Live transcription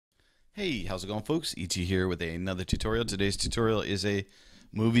Hey, how's it going, folks? ET here with another tutorial. Today's tutorial is a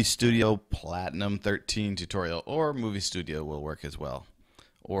Movie Studio Platinum 13 tutorial, or Movie Studio will work as well,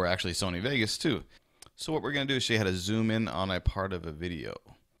 or actually Sony Vegas too. So what we're going to do is show you how to zoom in on a part of a video.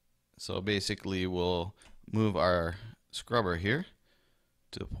 So basically we'll move our scrubber here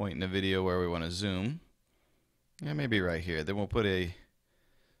to a point in the video where we want to zoom. Yeah, maybe right here. Then we'll put a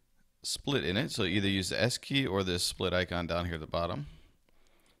split in it, so either use the S key or this split icon down here at the bottom.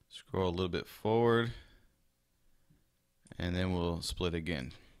 Scroll a little bit forward, and then we'll split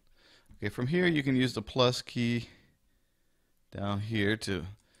again. Okay, from here you can use the plus key down here to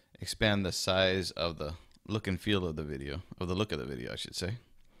expand the size of the look and feel of the video, of the look of the video, I should say.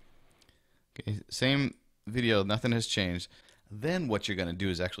 Okay, same video, nothing has changed. Then what you're going to do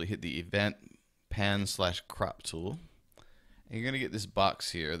is actually hit the Event Pan/Crop tool, and you're going to get this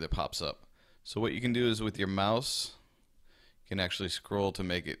box here that pops up. So what you can do is with your mouse, you can actually scroll to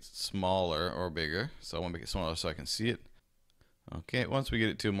make it smaller or bigger. So I want to make it smaller so I can see it. Okay, once we get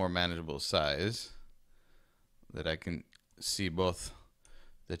it to a more manageable size that I can see both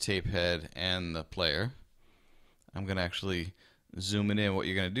the tape head and the player, I'm going to actually zoom it in. What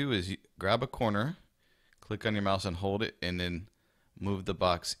you're going to do is grab a corner, click on your mouse and hold it, and then move the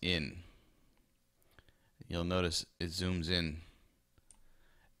box in. You'll notice it zooms in.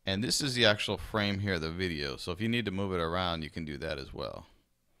 And this is the actual frame here of the video. So if you need to move it around, you can do that as well.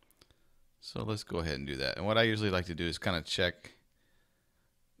 So let's go ahead and do that. And what I usually like to do is kind of check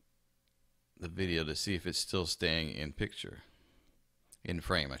the video to see if it's still staying in picture. In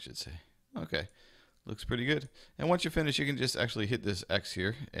frame, I should say. Okay. Looks pretty good. And once you're finished, you can just actually hit this X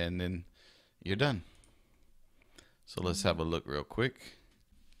here, and then you're done. So let's have a look real quick.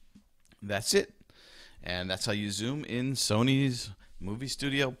 That's it. And that's how you zoom in Sony's Movie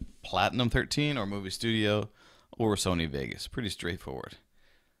Studio Platinum 13 or Movie Studio or Sony Vegas. Pretty straightforward.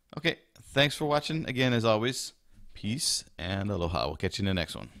 Okay, thanks for watching. Again, as always, peace and aloha. We'll catch you in the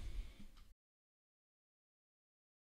next one.